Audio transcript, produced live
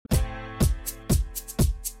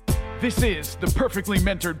This is the Perfectly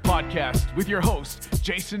Mentored Podcast with your host,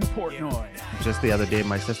 Jason Portnoy. Just the other day,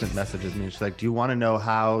 my assistant messages me. She's like, do you want to know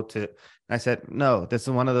how to... And I said, no, this is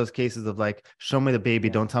one of those cases of like, show me the baby.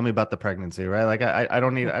 Don't tell me about the pregnancy, right? Like, I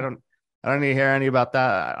don't need to hear any about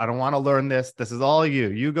that. I don't want to learn this. This is all you.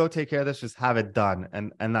 You go take care of this. Just have it done.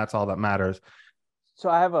 And that's all that matters. So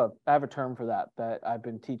I have a term for that I've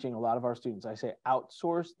been teaching a lot of our students. I say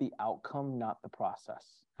outsource the outcome, not the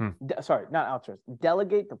process. Sorry, not outsource.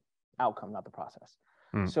 Delegate the outcome, not the process.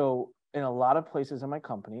 So in a lot of places in my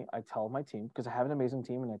company, I tell my team, because I have an amazing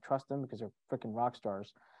team and I trust them because they're freaking rock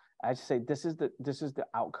stars. I just say, this is the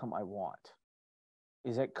outcome I want.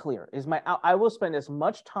 Is it clear? I will spend as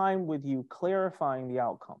much time with you clarifying the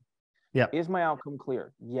outcome. Yeah. Is my outcome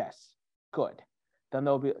clear? Yes. Good. Then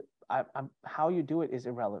there'll be how you do it is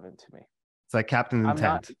irrelevant to me. It's like Captain's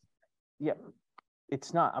Intent.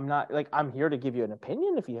 It's not. I'm not like, I'm here to give you an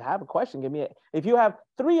opinion. If you have a question, if you have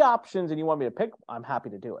 3 options and you want me to pick, I'm happy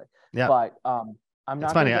to do it. Yeah. But I'm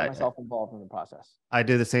not going to get myself involved in the process. I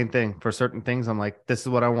do the same thing for certain things. I'm like, this is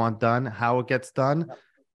what I want done. How it gets done. Yep.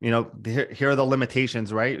 You know, here are the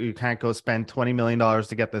limitations, right? You can't go spend $20 million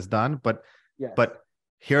to get this done, but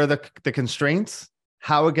here are the constraints.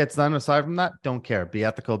 How it gets done, aside from that, don't care. Be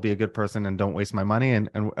ethical, be a good person, and don't waste my money, and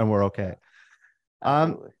we're okay.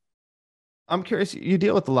 Absolutely. I'm curious, you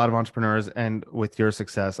deal with a lot of entrepreneurs, and with your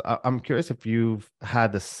success, I'm curious if you've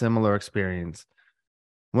had the similar experience.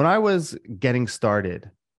 When I was getting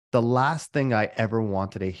started, the last thing I ever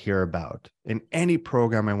wanted to hear about in any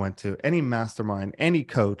program I went to, any mastermind, any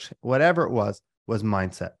coach, whatever it was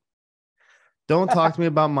mindset. Don't talk to me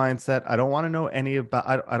about mindset. I don't want to know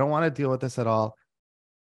I don't want to deal with this at all.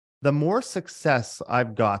 The more success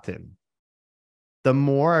I've gotten, the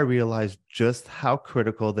more I realize just how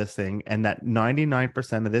critical this thing, and that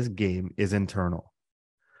 99% of this game is internal.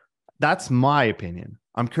 That's my opinion.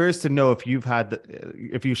 I'm curious to know if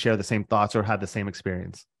if you share the same thoughts or had the same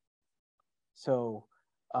experience. So,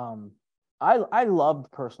 I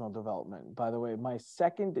loved personal development. By the way, my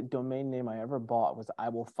second domain name I ever bought was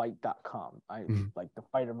iwillfight.com. I like the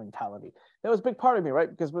fighter mentality. That was a big part of me,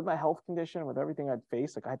 right? Because with my health condition, with everything I'd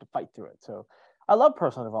faced, like I had to fight through it. So I love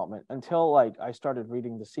personal development until like I started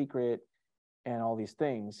reading The Secret and all these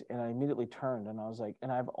things. And I immediately turned and I was like,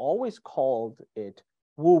 and I've always called it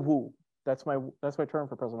woo woo. That's my term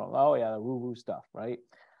for personal development. Oh yeah, the woo woo stuff, right?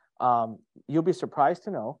 You'll be surprised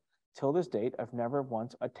to know, till this date, I've never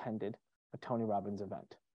once attended a Tony Robbins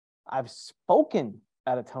event. I've spoken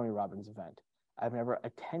at a Tony Robbins event. I've never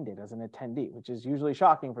attended as an attendee, which is usually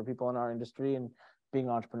shocking for people in our industry and being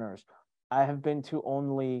entrepreneurs. I have been to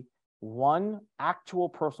only one actual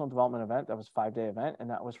personal development event. That was a 5-day event, and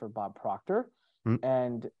that was for Bob Proctor.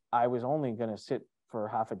 And I was only going to sit for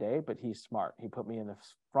half a day, but he's smart. He put me in the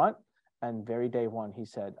front, and very day one, he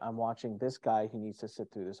said, I'm watching this guy. He needs to sit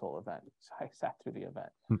through this whole event. So I sat through the event.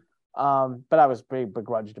 But I was very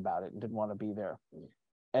begrudged about it and didn't want to be there.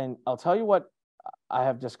 And I'll tell you what I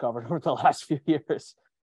have discovered over the last few years.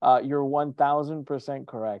 You're 1000%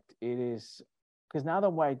 correct. It is because now that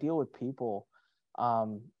when I deal with people,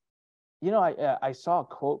 I saw a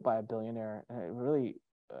quote by a billionaire, and it really,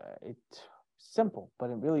 it's simple, but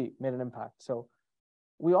it really made an impact. So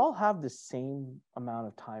we all have the same amount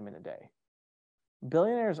of time in a day.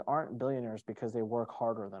 Billionaires aren't billionaires because they work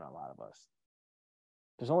harder than a lot of us.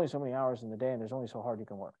 There's only so many hours in the day, and there's only so hard you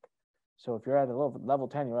can work. So if you're at a level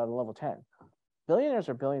 10, you're at a level 10. Billionaires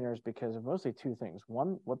are billionaires because of mostly 2 things.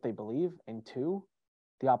 1, what they believe, and 2,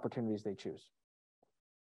 the opportunities they choose.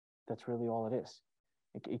 That's really all it is.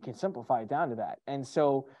 You can simplify it down to that. And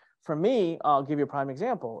so for me, I'll give you a prime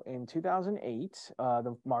example. In 2008,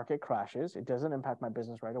 the market crashes. It doesn't impact my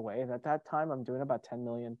business right away. And at that time, I'm doing about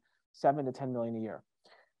 7 to 10 million a year.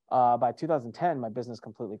 By 2010, my business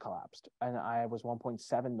completely collapsed, and I was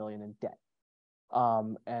 1.7 million in debt.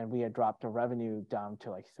 And we had dropped the revenue down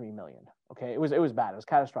to like 3 million. Okay, it was bad. It was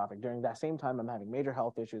catastrophic. During that same time, I'm having major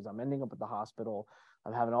health issues. I'm ending up at the hospital.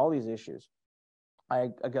 I'm having all these issues. I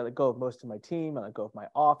got to go with most of my team. I let go of my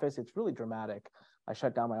office. It's really dramatic. I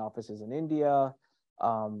shut down my offices in India.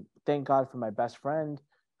 Thank God for my best friend,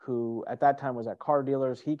 who at that time was at car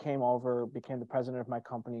dealers. He came over, became the president of my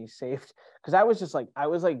company, saved, because I was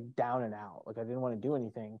down and out. Like I didn't want to do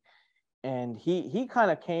anything. And he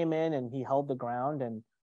kind of came in and he held the ground. And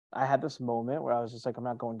I had this moment where I was just like, I'm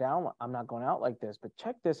not going down. I'm not going out like this. But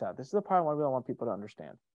check this out. This is the part I really want people to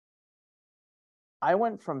understand. I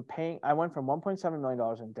went from $1.7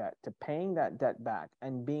 million in debt to paying that debt back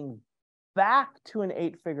and being back to an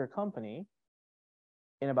 8-figure company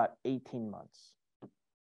in about 18 months.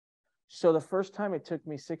 So the first time it took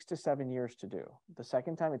me 6 to 7 years to do. The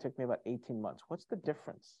second time it took me about 18 months. What's the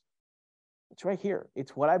difference? It's right here.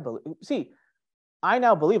 It's what I believe. See, I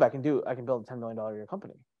now believe I can build a $10 million a year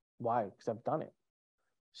company. Why? Because I've done it.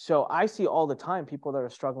 So I see all the time people that are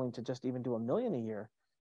struggling to just even do $1 million a year.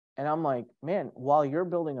 And I'm like, man, while you're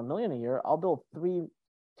building $1 million a year, I'll build 3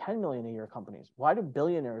 $10 million a year companies. Why do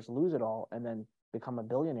billionaires lose it all and then become a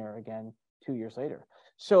billionaire again 2 years later?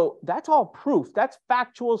 So that's all proof. That's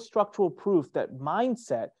factual, structural proof that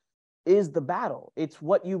mindset is the battle. It's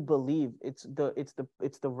what you believe. It's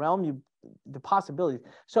the realm, the possibilities.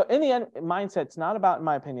 So in the end, mindset's not about, in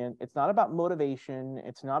my opinion, it's not about motivation.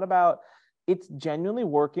 It's genuinely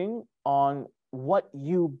working on what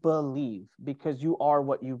you believe, because you are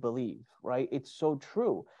what you believe, right? It's so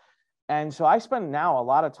true. And so I spend now a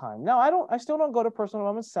lot of time. Now I still don't go to personal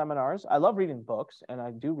development seminars. I love reading books, and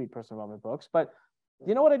I do read personal development books, but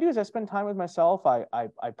you know what I do is I spend time with myself. I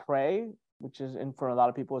pray, which is, and for a lot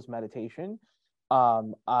of people is meditation.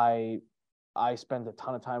 I spend a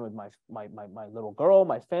ton of time with my little girl,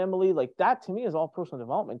 my family. Like that to me is all personal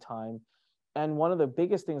development time. And one of the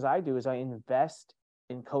biggest things I do is I invest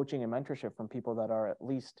in coaching and mentorship from people that are at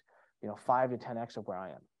least 5 to 10x of where I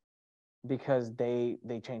am, because they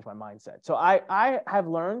change my mindset. So I have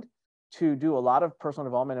learned to do a lot of personal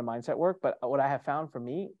development and mindset work, but what I have found for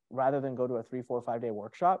me, rather than go to a 3, 4, 5 day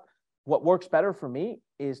workshop, what works better for me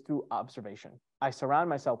is through observation. I surround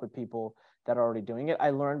myself with people that are already doing it. I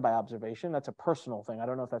learn by observation. That's a personal thing. I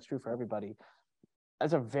don't know if that's true for everybody.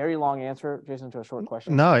 That's a very long answer, Jason, to a short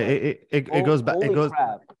question. No, it goes back. It goes.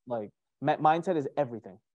 Crap. Like mindset is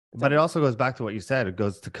everything. But it also goes back to what you said. It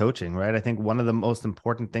goes to coaching, right? I think one of the most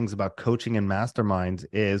important things about coaching and masterminds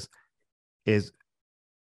is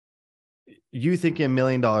you think $1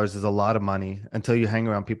 million is a lot of money until you hang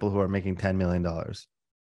around people who are making $10 million.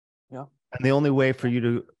 Yeah. And the only way for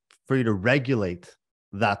you to regulate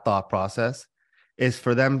that thought process is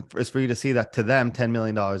for you to see that to them, $10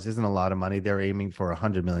 million isn't a lot of money. They're aiming for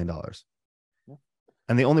 $100 million. Yeah.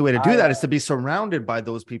 And the only way to do that is to be surrounded by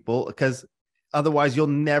those people, because otherwise you'll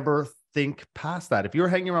never think past that. If you're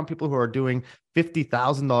hanging around people who are doing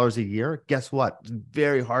 $50,000 a year, guess what? It's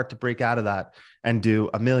very hard to break out of that and do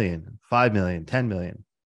 $1 million, $5 million, $10 million.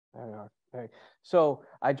 Very hard. Very. So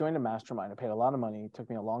I joined a mastermind. I paid a lot of money. It took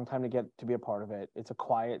me a long time to be a part of it. It's a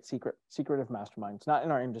quiet, secretive mastermind. It's not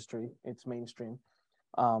in our industry. It's mainstream,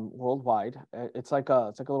 worldwide. It's like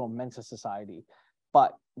a little Mensa society,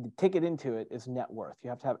 but the ticket into it is net worth. You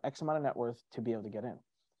have to have X amount of net worth to be able to get in.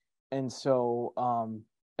 And so,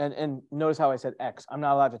 and notice how I said X. I'm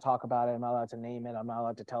not allowed to talk about it. I'm not allowed to name it. I'm not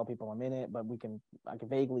allowed to tell people I'm in it, but I can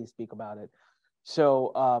vaguely speak about it.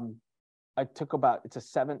 So, it took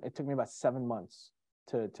me about 7 months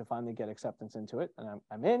to finally get acceptance into it. And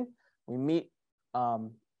I'm in. We meet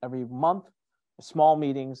every month, small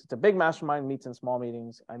meetings. It's a big mastermind, meets in small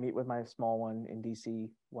meetings. I meet with my small one in DC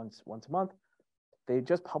once a month. They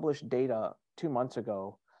just published data 2 months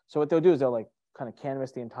ago. So what they'll do is they'll like kind of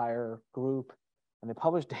canvas the entire group, and they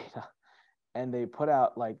publish data, and they put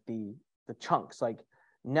out like the chunks, like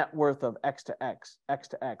net worth of X to X, X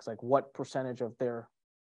to X, like what percentage of their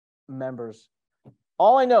members.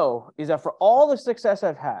 All I know is that for all the success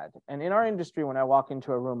I've had, and in our industry, when I walk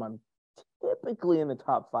into a room, I'm typically in the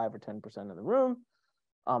top 5 or 10% of the room,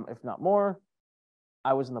 if not more.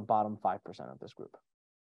 I was in the bottom 5% of this group.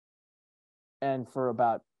 And for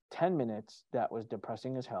about 10 minutes, that was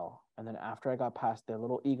depressing as hell. And then after I got past the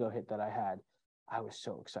little ego hit that I had, I was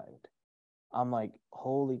so excited. I'm like,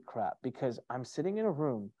 holy crap, because I'm sitting in a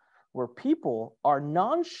room where people are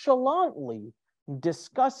nonchalantly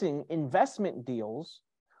discussing investment deals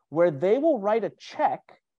where they will write a check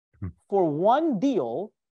for one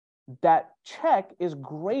deal. That check is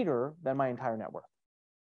greater than my entire net worth.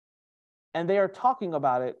 And they are talking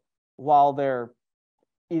about it while they're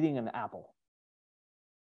eating an apple.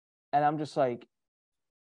 And I'm just like,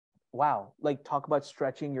 wow, like talk about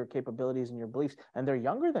stretching your capabilities and your beliefs. And they're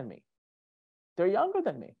younger than me.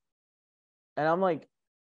 And I'm like,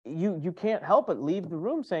 you can't help but leave the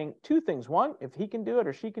room saying 2 things. 1, if he can do it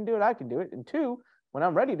or she can do it, I can do it. And 2, when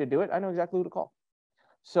I'm ready to do it, I know exactly who to call.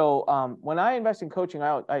 So when I invest in coaching,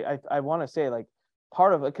 I want to say like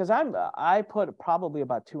part of it, because I put probably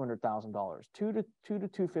about $200,000, $2 to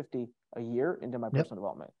 $250 a year into my personal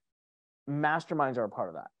development. Masterminds are a part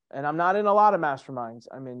of that. And I'm not in a lot of masterminds.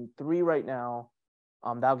 I'm in 3 right now.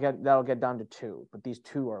 That'll get down to 2, but these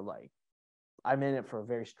 2 are like, I'm in it for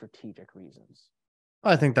very strategic reasons.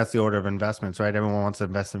 I think that's the order of investments, right? Everyone wants to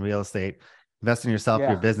invest in real estate, invest in yourself,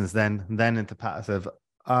 your business, then into passive.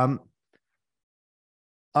 I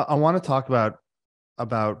want to talk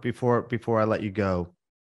about before I let you go,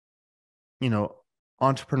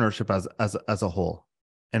 entrepreneurship as a whole,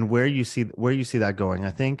 and where you see that going.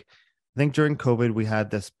 I think I think during COVID, we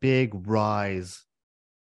had this big rise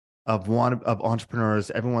of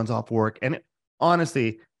entrepreneurs. Everyone's off work. And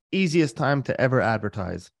honestly, easiest time to ever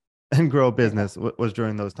advertise and grow a business was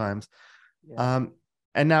during those times. Yeah.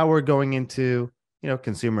 And now we're going into,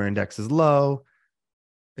 consumer index is low,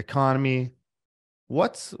 economy.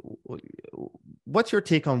 What's your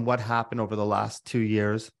take on what happened over the last 2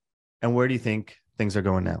 years, and where do you think things are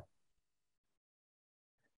going now?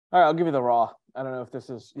 All right, I'll give you the raw. I don't know if this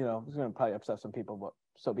is, it's going to probably upset some people, but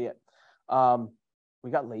so be it. We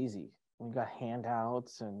got lazy. We got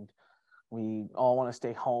handouts, and we all want to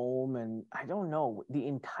stay home. And I don't know, the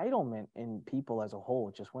entitlement in people as a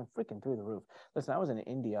whole just went freaking through the roof. Listen, I was in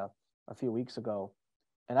India a few weeks ago,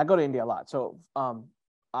 and I go to India a lot. So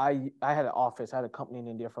I had an office, I had a company in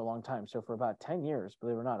India for a long time. So for about 10 years,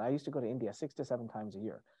 believe it or not, I used to go to India 6 to 7 times a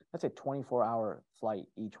year. That's a 24-hour flight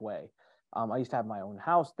each way. I used to have my own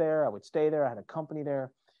house there. I would stay there. I had a company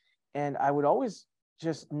there. And I would always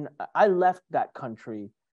I left that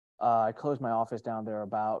country. I closed my office down there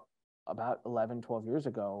about 11, 12 years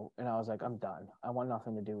ago. And I was like, I'm done. I want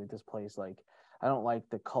nothing to do with this place. Like, I don't like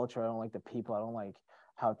the culture. I don't like the people. I don't like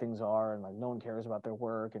how things are. And like, no one cares about their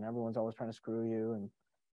work, and everyone's always trying to screw you. And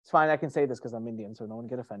it's fine. I can say this because I'm Indian, so no one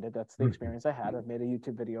get offended. That's the experience I had. I've made a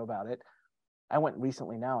YouTube video about it. I went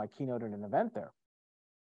recently now. I keynoted an event there.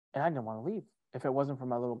 And I didn't want to leave. If it wasn't for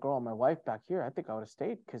my little girl and my wife back here, I think I would have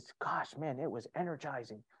stayed, because, gosh, man, it was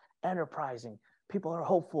energizing, enterprising. People are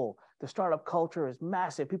hopeful. The startup culture is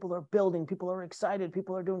massive. People are building. People are excited.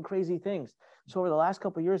 People are doing crazy things. So over the last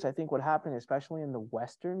couple of years, I think what happened, especially in the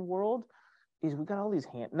Western world, is we got all these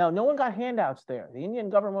Now, no one got handouts there. The Indian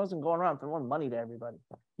government wasn't going around throwing money to everybody.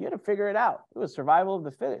 You had to figure it out. It was survival of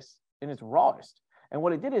the fittest in its rawest. And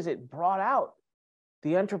what it did is it brought out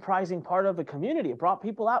the enterprising part of the community. It brought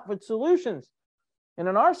people out with solutions. And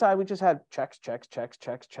on our side, we just had checks,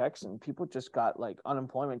 and people just got like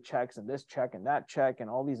unemployment checks and this check and that check and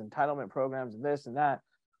all these entitlement programs and this and that.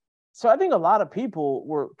 So I think a lot of people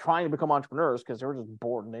were trying to become entrepreneurs because they were just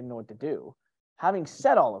bored and they didn't know what to do. Having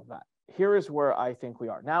said all of that, here is where I think we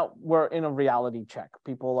are. Now we're in a reality check.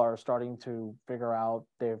 People are starting to figure out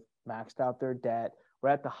they've maxed out their debt. We're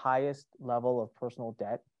at the highest level of personal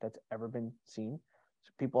debt that's ever been seen.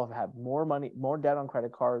 So people have had more money, more debt on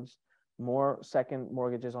credit cards, more second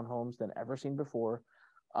mortgages on homes than ever seen before.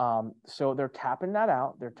 So they're tapping that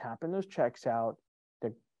out. They're tapping those checks out.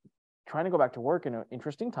 They're trying to go back to work in an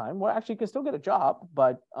interesting time. Well, actually, you can still get a job,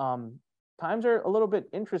 but times are a little bit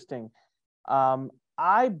interesting.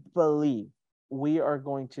 I believe we are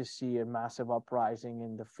going to see a massive uprising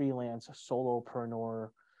in the freelance solopreneur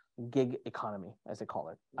gig economy, as they call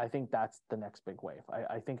it. I think that's the next big wave.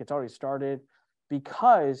 I think it's already started.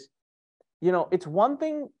 Because, it's one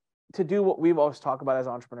thing to do what we've always talked about as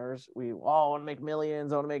entrepreneurs. We want to make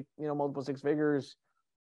millions, I want to make, multiple six figures.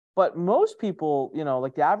 But most people,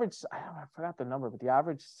 like the average, I forgot the number, but the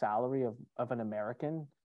average salary of an American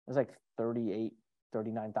is like $38,000,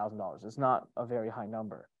 $39,000. It's not a very high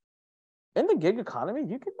number. In the gig economy,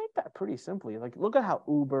 you can make that pretty simply. Like, look at how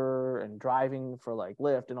Uber and driving for like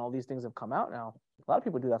Lyft and all these things have come out now. A lot of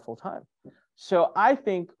people do that full time. So I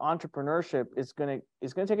think entrepreneurship is going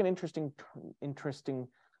to take an interesting.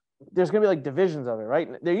 There's going to be like divisions of it, right?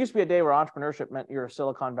 There used to be a day where entrepreneurship meant you're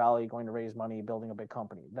Silicon Valley going to raise money, building a big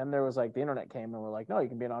company. Then there was like the internet came and we're like, no, you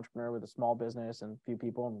can be an entrepreneur with a small business and a few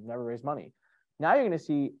people and never raise money. Now you're going to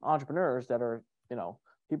see entrepreneurs that are,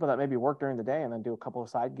 people that maybe work during the day and then do a couple of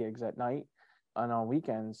side gigs at night and on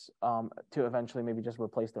weekends to eventually maybe just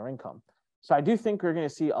replace their income. So I do think we're going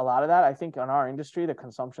to see a lot of that. I think in our industry, the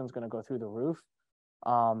consumption is going to go through the roof.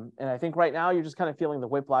 And I think right now you're just kind of feeling the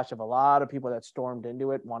whiplash of a lot of people that stormed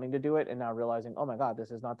into it, wanting to do it, and now realizing, oh my God, this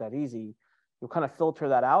is not that easy. You'll kind of filter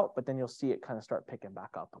that out, but then you'll see it kind of start picking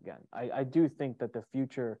back up again. I do think that the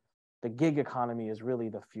future, the gig economy is really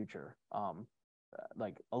the future.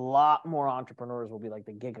 Like a lot more entrepreneurs will be like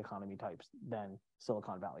the gig economy types than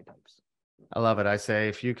Silicon Valley types. I love it. I say,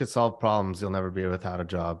 if you could solve problems, you'll never be without a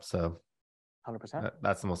job. So 100%.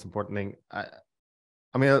 That's the most important thing.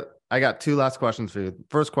 I mean, I got two last questions for you.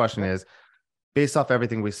 First question is, based off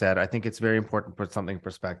everything we said, I think it's very important to put something in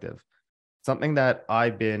perspective. Something that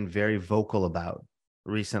I've been very vocal about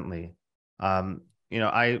recently. I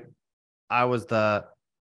was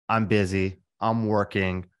I'm busy, I'm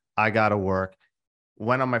working, I gotta work.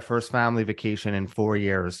 Went on my first family vacation in 4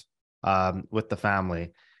 years with the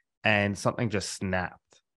family, and something just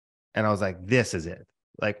snapped. And I was like, this is it.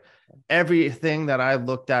 Like, everything that I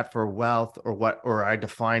looked at for wealth or I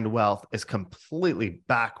defined wealth is completely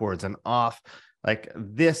backwards and off. Like,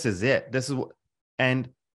 this is it. And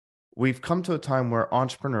we've come to a time where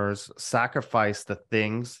entrepreneurs sacrifice the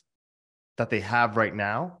things that they have right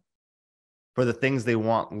now for the things they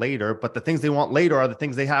want later, but the things they want later are the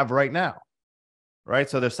things they have right now, right?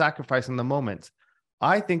 So they're sacrificing the moments.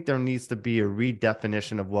 I think there needs to be a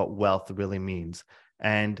redefinition of what wealth really means.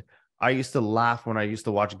 And I used to laugh when I used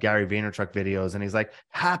to watch Gary Vaynerchuk videos, and he's like,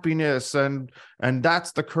 happiness and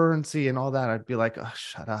that's the currency and all that. I'd be like, oh,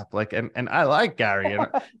 shut up. Like, and I like Gary, and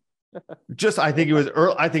I think it was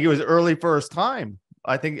early. I think it was early for his time.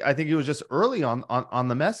 I think it was just early on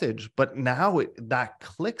the message, but now that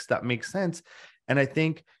clicks, that makes sense. And I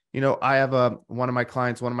think, I have one of my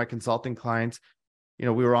consulting clients, we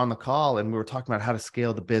were on the call and we were talking about how to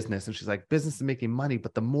scale the business. And she's like, business is making money,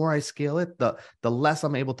 but the more I scale it, the less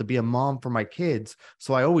I'm able to be a mom for my kids.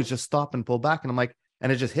 So I always just stop and pull back. And I'm like,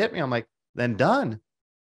 and it just hit me. I'm like, then done.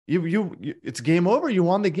 You it's game over. You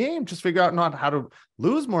won the game. Just figure out not how to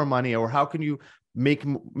lose more money, or how can you make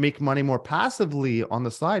money more passively on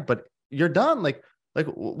the side, but you're done. Like,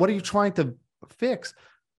 what are you trying to fix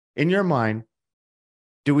in your mind?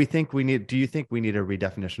 Do you think we need a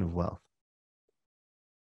redefinition of wealth?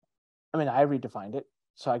 I mean, I redefined it,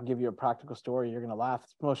 so I can give you a practical story. You're going to laugh.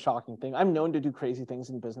 It's the most shocking thing. I'm known to do crazy things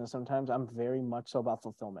in business sometimes. I'm very much so about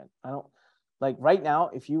fulfillment. I don't like right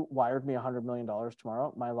now, if you wired me $100 million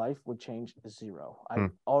tomorrow, my life would change zero. I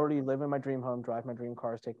already live in my dream home, drive my dream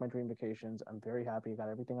cars, take my dream vacations. I'm very happy. Got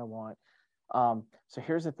everything I want. So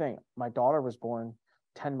here's the thing. My daughter was born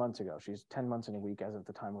 10 months ago. She's 10 months in a week as of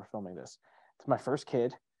the time we're filming this. It's my first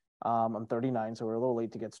kid. I'm 39, so we're a little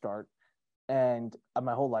late to get started. And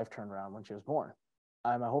my whole life turned around when she was born.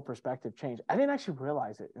 My whole perspective changed. I didn't actually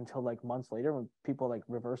realize it until like months later when people like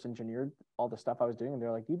reverse engineered all the stuff I was doing. And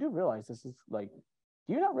they're like, you do realize this is like,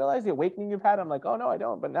 do you not realize the awakening you've had? I'm like, oh no, I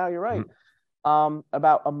don't. But now you're right.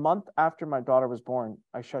 About a month after my daughter was born,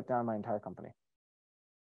 I shut down my entire company.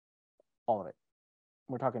 All of it.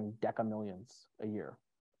 We're talking deca millions a year.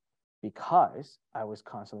 Because I was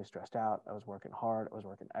constantly stressed out. I was working hard. I was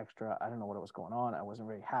working extra. I don't know what was going on. I wasn't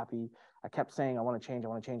very happy. I kept saying, I want to change. I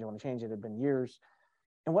want to change. I want to change. It had been years.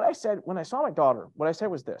 And what I said when I saw my daughter, what I said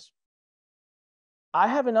was this: I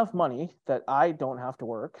have enough money that I don't have to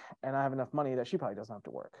work, and I have enough money that she probably doesn't have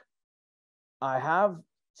to work. I have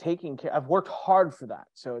taken care. I've worked hard for that.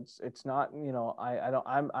 So it's not,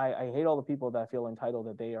 I hate all the people that feel entitled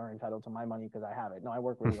that they are entitled to my money because I have it. No, I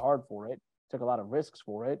worked really hard for it. Took a lot of risks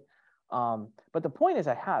for it. But the point is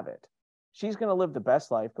I have it. She's going to live the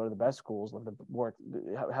best life, go to the best schools,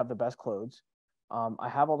 have the best clothes. I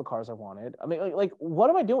have all the cars I wanted. I mean, like, what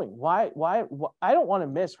am I doing? Why? I don't want to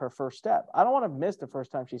miss her first step. I don't want to miss the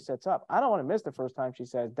first time she sits up. I don't want to miss the first time she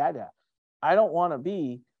says, Dada. I don't want to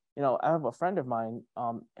be, I have a friend of mine,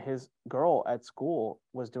 his girl at school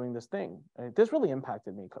was doing this thing. And this really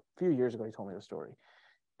impacted me. A few years ago, he told me the story.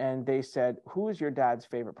 And they said, who is your dad's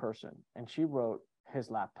favorite person? And she wrote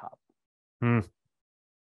his laptop. And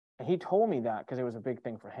he told me that because it was a big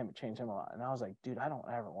thing for him. It changed him a lot. And I was like, dude, I don't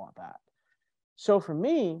ever want that. So for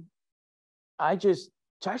me, I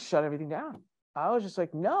shut everything down. I was just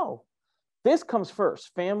like, no, this comes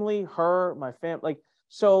first. Family, her, my family.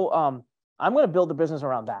 I'm going to build the business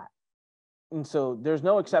around that. And so there's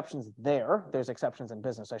no exceptions there. There's exceptions in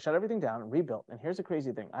business. So I shut everything down and rebuilt. And here's the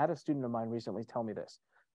crazy thing. I had a student of mine recently tell me this.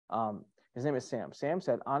 His name is Sam. Sam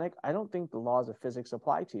said, Anik, I don't think the laws of physics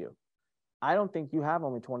apply to you. I don't think you have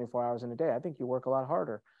only 24 hours in a day. I think you work a lot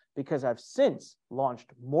harder, because I've since launched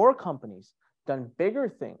more companies, done bigger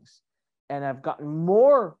things, and I've gotten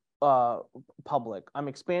more public. I'm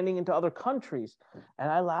expanding into other countries. And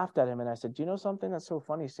I laughed at him and I said, do you know something that's so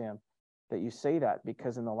funny, Sam, that you say that?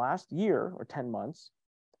 Because in the last year or 10 months,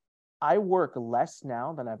 I work less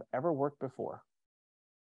now than I've ever worked before.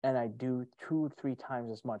 And I do 2 or 3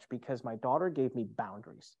 times as much because my daughter gave me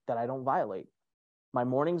boundaries that I don't violate. My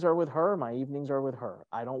mornings are with her. My evenings are with her.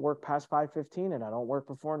 I don't work past 5:15 and I don't work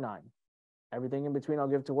before 9. Everything in between I'll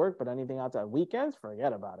give to work, but anything outside weekends,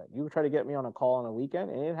 forget about it. You try to get me on a call on a weekend,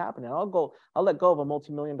 it ain't happening. I'll let go of a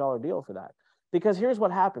multi-million-dollar deal for that. Because here's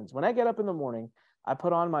what happens. When I get up in the morning, I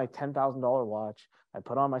put on my $10,000 watch. I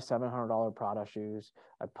put on my $700 Prada shoes.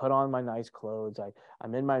 I put on my nice clothes.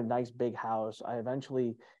 I'm in my nice big house. I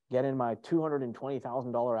eventually get in my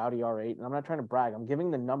 $220,000 Audi R8. And I'm not trying to brag. I'm giving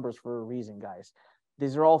the numbers for a reason, guys.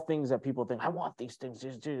 These are all things that people think, I want these things.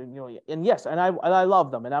 And yes, and I love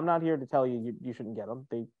them. And I'm not here to tell you shouldn't get them.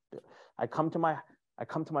 I come to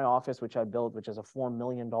my office, which I built, which is a $4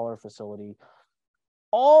 million facility.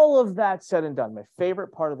 All of that said and done, my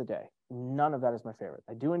favorite part of the day, none of that is my favorite.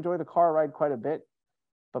 I do enjoy the car ride quite a bit,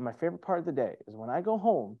 but my favorite part of the day is when I go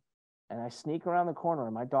home and I sneak around the corner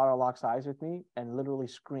and my daughter locks eyes with me and literally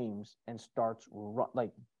screams and starts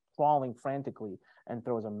crawling frantically and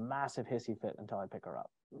throws a massive hissy fit until I pick her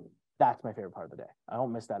up. That's my favorite part of the day. I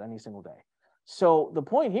don't miss that any single day. So the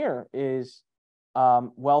point here is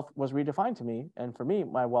wealth was redefined to me. And for me,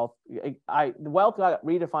 my wealth, the wealth got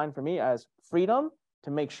redefined for me as freedom to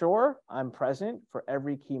make sure I'm present for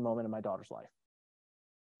every key moment in my daughter's life.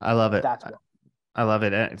 I love it. That's what. I love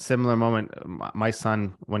it. And similar moment, my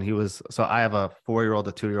son, when he was, so I have a 4-year-old,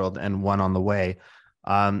 a 2-year-old, and one on the way.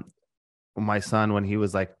 My son, when he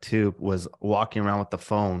was like 2, was walking around with the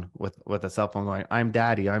phone, with a cell phone going, I'm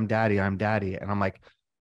daddy, I'm daddy, I'm daddy. And I'm like,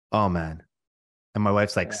 oh man. And my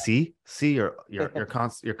wife's like, see, you're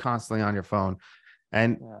constantly on your phone.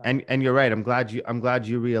 And you're right. I'm glad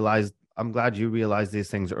you realized these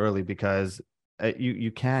things early, because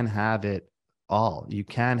you can have it all. You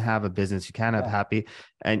can have a business, you can have happy,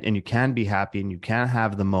 and you can be happy, and you can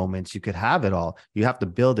have the moments. You could have it all. You have to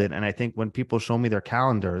build it. And I think when people show me their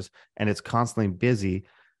calendars and it's constantly busy,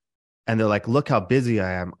 and they're like, look how busy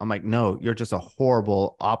I am, I'm like, no, you're just a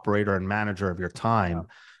horrible operator and manager of your time.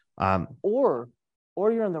 Or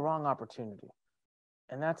you're in the wrong opportunity.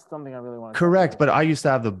 And that's something I really want to. Correct. But I used to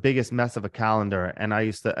have the biggest mess of a calendar, and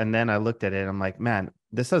then I looked at it and I'm like, man,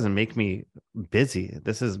 this doesn't make me busy.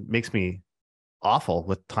 Makes me awful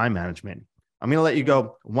with time management. I'm going to let you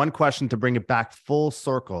go. One question to bring it back full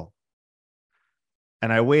circle.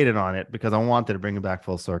 And I waited on it because I wanted to bring it back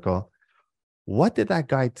full circle. What did that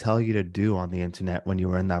guy tell you to do on the internet when you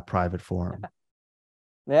were in that private forum?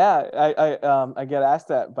 Yeah, I get asked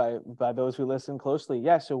that by those who listen closely.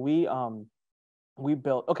 Yeah, so we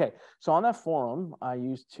built, okay, so on that forum, I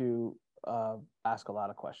used to ask a lot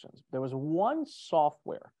of questions. There was one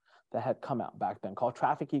software that had come out back then called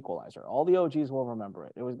Traffic Equalizer. All the OGs will remember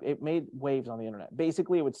it. It made waves on the internet.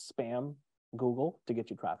 Basically, it would spam Google to get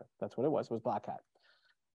you traffic. That's what it was. It was Black Hat.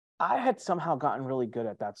 I had somehow gotten really good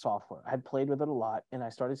at that software. I had played with it a lot, and I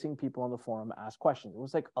started seeing people on the forum ask questions.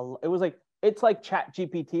 It's like Chat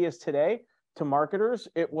GPT is today to marketers.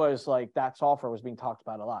 It was like that software was being talked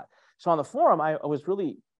about a lot. So on the forum, I was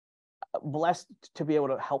really blessed to be able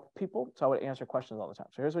to help people. So I would answer questions all the time.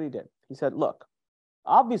 So here's what he did. He said, look,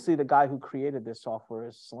 obviously the guy who created this software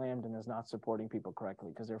is slammed and is not supporting people correctly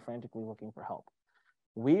because they're frantically looking for help.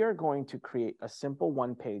 We are going to create a simple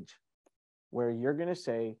one page where you're going to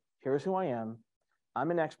say, here's who I am. I'm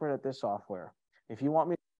an expert at this software. If you want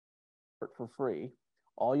me to work for free,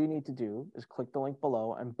 all you need to do is click the link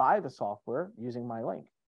below and buy the software using my link.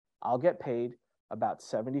 I'll get paid about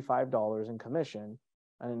 $75 in commission.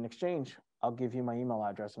 And in exchange, I'll give you my email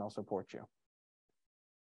address and I'll support you.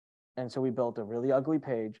 And so we built a really ugly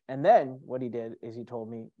page. And then what he did is he told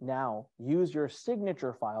me, now use your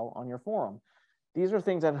signature file on your forum. These are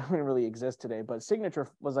things that don't really exist today, but signature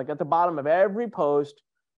was like at the bottom of every post,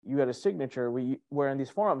 you had a signature where in these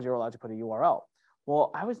forums, you're allowed to put a URL.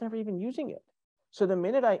 Well, I was never even using it. So the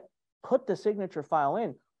minute I put the signature file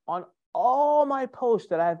in on all my posts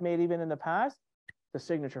that I've made even in the past, the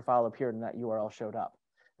signature file appeared and that URL showed up.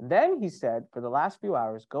 And then he said, for the last few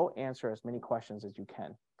hours, go answer as many questions as you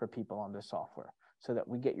can for people on this software so that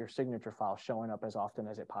we get your signature file showing up as often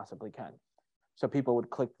as it possibly can. So people would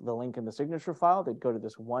click the link in the signature file. They'd go to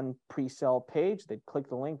this one pre-sale page. They'd click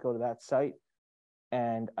the link, go to that site.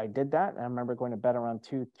 And I did that. And I remember going to bed around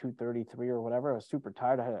 2:33 or whatever. I was super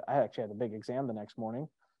tired. I actually had a big exam the next morning.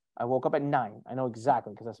 I woke up at 9. I know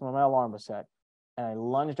exactly because that's when my alarm was set. And I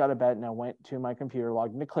lunged out of bed and I went to my computer,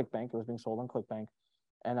 logged into ClickBank. It was being sold on ClickBank.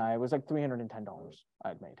 And it was like $310 I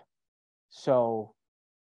had made. So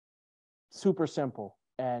super simple.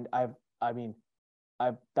 And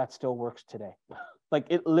that still works today. Like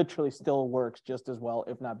it literally still works just as well,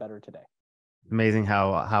 if not better today. Amazing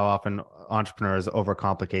how often entrepreneurs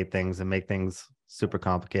overcomplicate things and make things super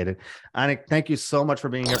complicated. Anik, thank you so much for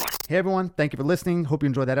being here. Hey everyone, thank you for listening. Hope you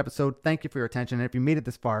enjoyed that episode. Thank you for your attention. And if you made it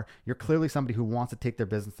this far, you're clearly somebody who wants to take their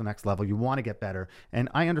business to the next level. You want to get better. And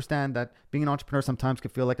I understand that being an entrepreneur sometimes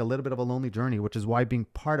can feel like a little bit of a lonely journey, which is why being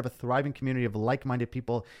part of a thriving community of like-minded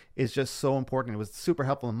people is just so important. It was super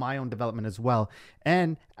helpful in my own development as well.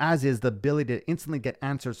 And as is the ability to instantly get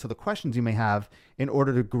answers to the questions you may have in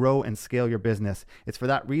order to grow and scale your business. It's for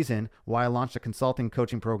that reason why I launched a consulting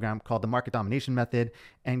coaching program called the Market Domination Method.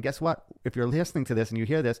 And guess what? If you're listening to this and you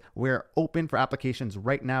hear this, we're open for applications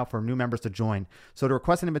right now for new members to join. So to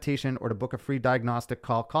request an invitation or to book a free diagnostic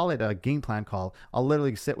call, call it a game plan call. I'll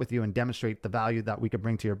literally sit with you and demonstrate the value that we could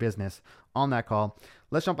bring to your business on that call.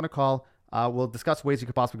 Let's jump on a call. We'll discuss ways you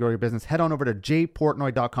could possibly grow your business. Head on over to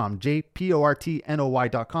jportnoy.com,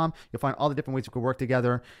 jportnoy.com. You'll find all the different ways we could work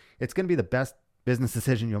together. It's going to be the best business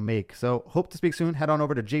decision you'll make. So hope to speak soon. Head on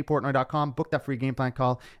over to jportnoy.com, book that free game plan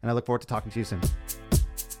call, and I look forward to talking to you soon.